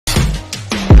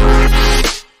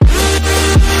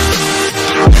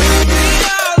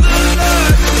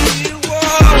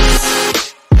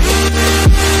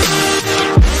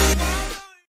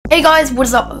Hey guys, what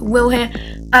is up? Will here,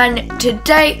 and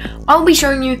today I'll be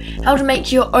showing you how to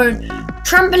make your own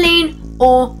trampoline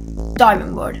or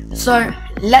diving board. So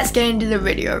let's get into the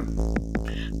video.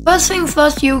 First things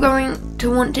first, you're going to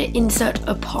want to insert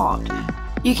a part.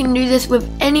 You can do this with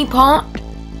any part.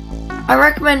 I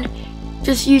recommend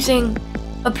just using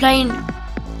a plain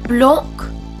block,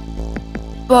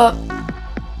 but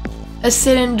a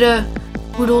cylinder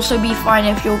would also be fine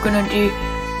if you're going to do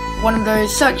one of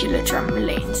those circular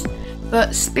trampolines.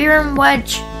 But spear and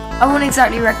wedge, I wouldn't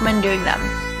exactly recommend doing them.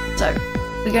 So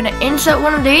we're going to insert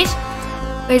one of these.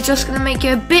 We're just going to make it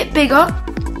a bit bigger,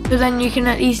 so then you can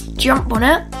at least jump on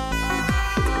it.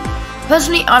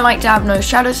 Personally, I like to have no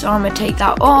shadow, so I'm going to take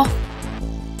that off.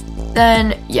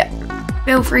 Then, yeah,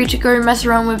 feel free to go mess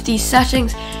around with these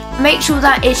settings. Make sure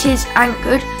that it is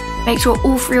anchored. Make sure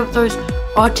all three of those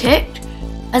are ticked.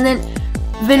 And then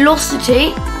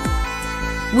velocity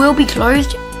will be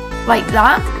closed like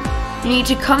that. You need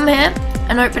to come here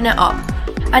and open it up.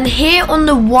 And here on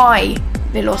the Y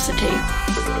velocity,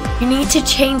 you need to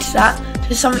change that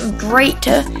to something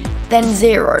greater than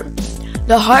 0.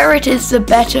 The higher it is, the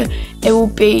better it will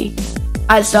be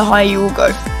as the higher you will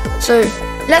go. So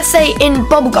let's say in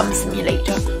Bubblegum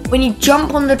Simulator, when you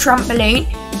jump on the trampoline,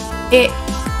 it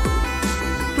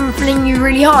can fling you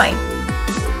really high.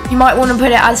 You might want to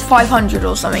put it as 500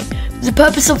 or something. For the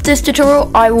purpose of this tutorial,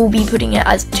 I will be putting it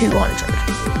as 200.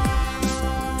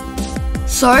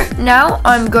 So now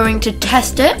I'm going to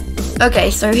test it. Okay,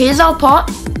 so here's our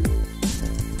part.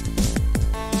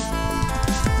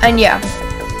 And yeah,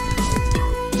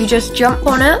 you just jump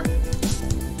on it.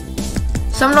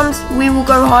 Sometimes we will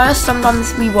go higher,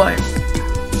 sometimes we won't.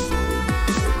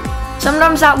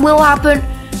 Sometimes that will happen,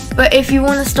 but if you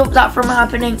want to stop that from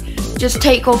happening, just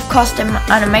take off custom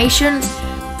animations,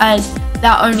 as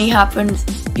that only happens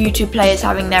due to players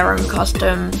having their own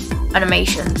custom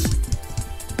animations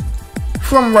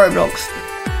from Roblox.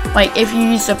 Like, if you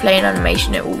use the plain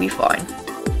animation, it will be fine.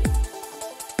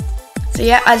 So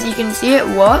yeah, as you can see, it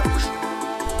works.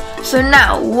 So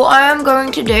now, what I am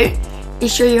going to do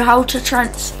is show you how to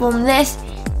transform this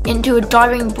into a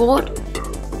diving board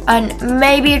and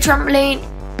maybe a trampoline.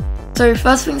 So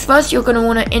first things first, you're going to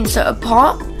want to insert a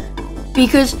part,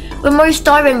 because with most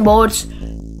diving boards,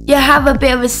 you have a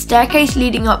bit of a staircase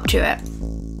leading up to it.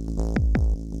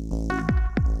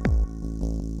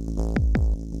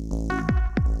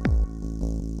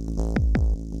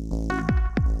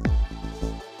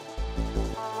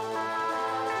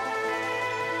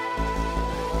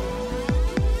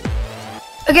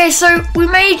 Okay, so we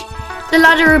made the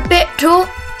ladder a bit tall.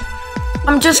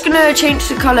 I'm just going to change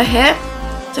the color here,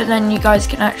 so then you guys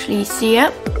can actually see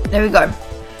it. There we go.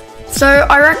 So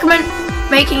I recommend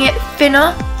making it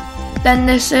thinner than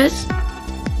this is,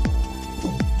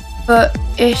 but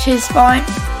it is fine.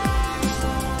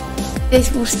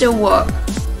 This will still work.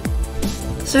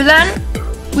 So then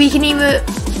we can either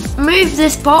move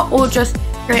this part or just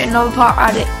create another part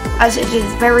at it, as it is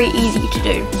very easy to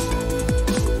do.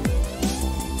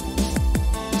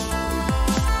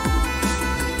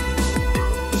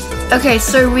 Okay,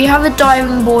 so we have a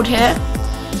diving board here,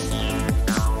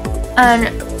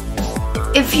 and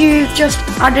if you just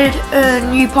added a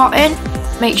new part in,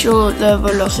 make sure the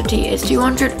velocity is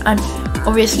 200, and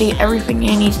obviously everything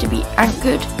here needs to be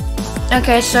anchored.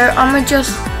 Okay, so I'm gonna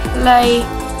just lay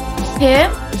here.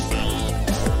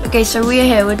 Okay, so we're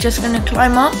here, we're just gonna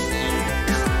climb up,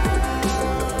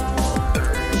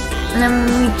 and then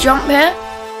when we jump here,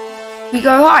 we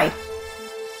go high.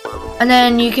 And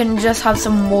then you can just have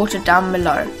some water down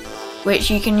below, which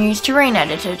you can use Terrain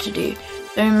Editor to do.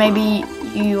 So maybe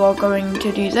you are going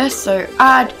to do this, so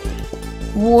add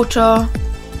water,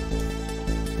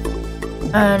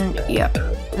 and yeah,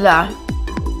 there.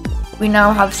 We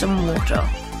now have some water.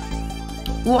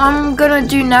 What I'm gonna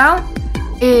do now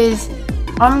is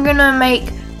I'm gonna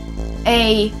make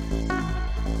a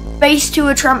base to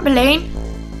a trampoline,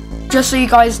 just so you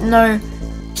guys know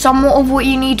somewhat of what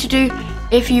you need to do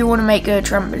if you want to make a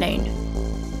trampoline.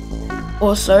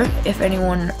 Also, if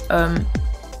anyone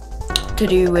to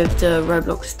do with the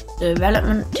Roblox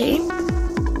development team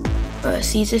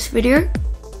sees this video,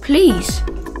 please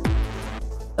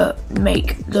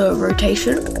make the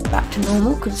rotation back to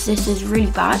normal, because this is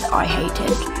really bad. I hate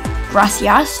it.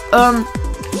 Gracias.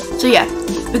 So yeah,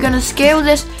 we're gonna scale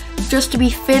this just to be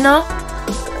thinner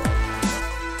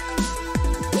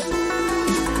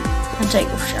and take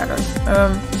off shadow.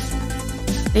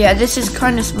 Yeah, this is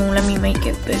kind of small. Let me make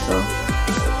it bigger.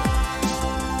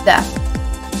 There.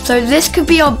 So this could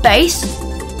be our base,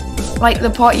 like the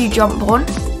part you jump on.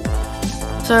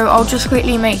 So I'll just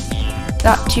quickly make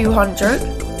that 200.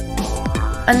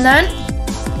 And then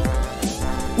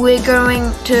we're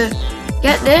going to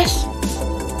get this,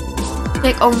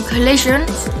 click on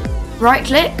collisions, right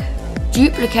click,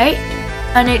 duplicate,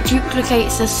 and it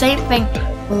duplicates the same thing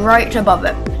right above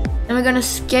it. And we're going to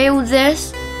scale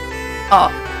this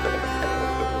up.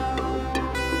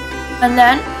 And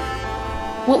then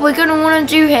what we're going to want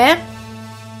to do here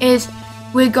is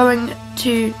we're going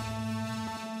to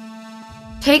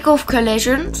take off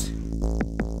collisions,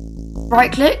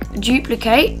 right click,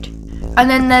 duplicate, and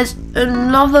then there's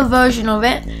another version of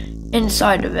it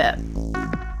inside of it.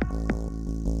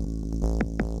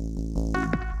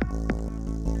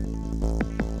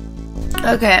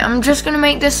 Okay, I'm just gonna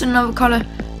make this another color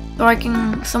so I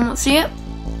can somewhat see it.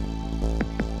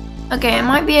 Okay, it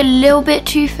might be a little bit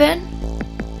too thin.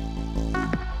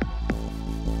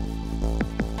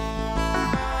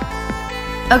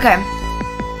 Okay,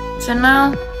 so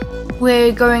now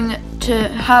we're going to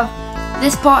have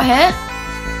this part here,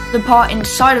 the part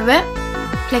inside of it,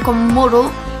 click on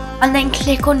model, and then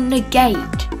click on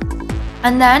negate.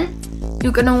 And then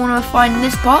you're gonna wanna find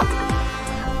this part,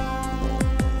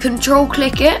 control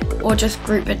click it, or just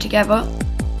group it together,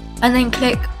 and then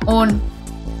click on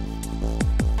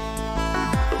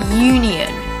union.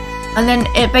 And then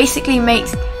it basically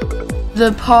makes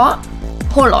the part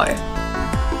hollow.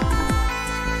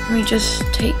 Let me just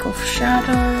take off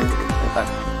shadow.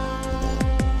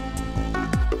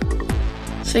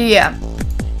 So yeah,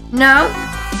 now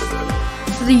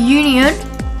for the union,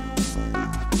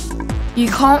 you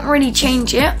can't really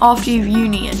change it after you've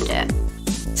unioned it.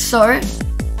 So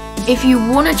if you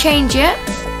want to change it,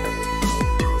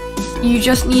 you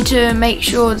just need to make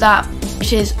sure that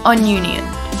it is ununioned.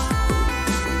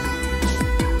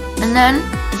 And then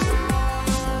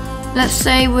let's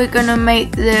say we're gonna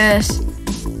make this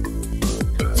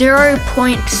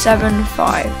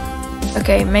 0.75.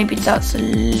 Okay, maybe that's a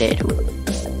little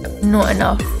not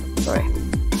enough. Sorry.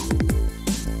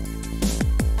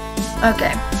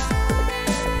 Okay.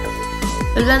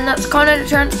 So then that's kind of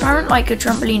transparent, like a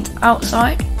trampoline's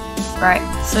outside. Right,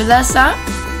 so there's that.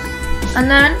 And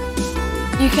then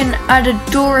you can add a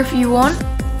door if you want,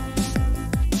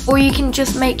 or you can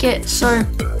just make it so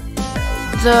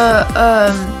the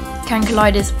can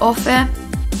collide is off here.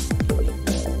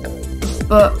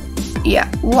 But yeah,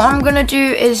 what I'm gonna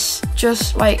do is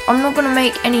just like, I'm not gonna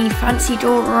make any fancy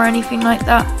door or anything like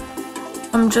that.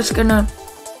 I'm just gonna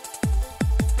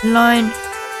line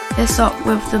this up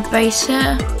with the base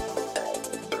here.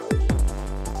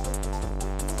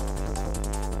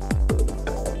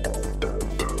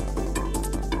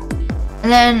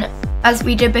 And then, as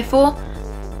we did before,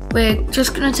 we're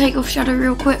just gonna take off shadow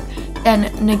real quick,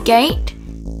 then negate,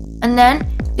 and then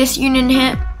this union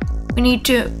here, we need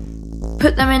to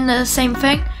put them in the same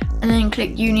thing, and then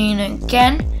click union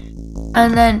again,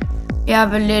 and then you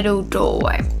have a little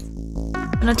doorway.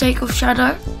 I'm gonna take off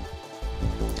shadow,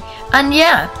 and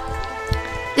yeah,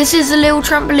 this is a little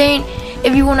trampoline.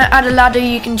 If you want to add a ladder,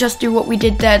 you can just do what we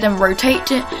did there, then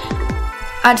rotate it,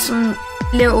 add some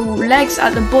little legs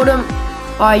at the bottom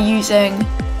by using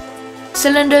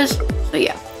cylinders. So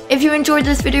yeah, if you enjoyed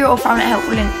this video or found it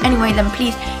helpful in any way, then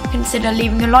please consider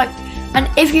leaving a like, and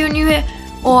if you're new here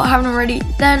or haven't already,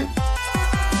 then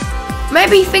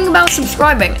maybe think about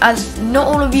subscribing, as not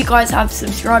all of you guys have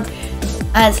subscribed,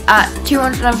 as at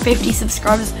 250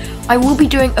 subscribers I will be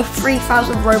doing a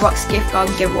 3,000 Robux gift card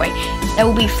giveaway. There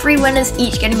will be 3 winners,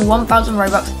 each getting 1,000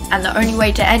 Robux, and the only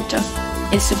way to enter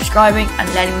is subscribing and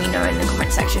letting me know in the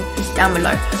comment section down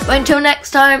below. But until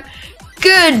next time,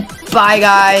 goodbye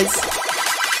guys.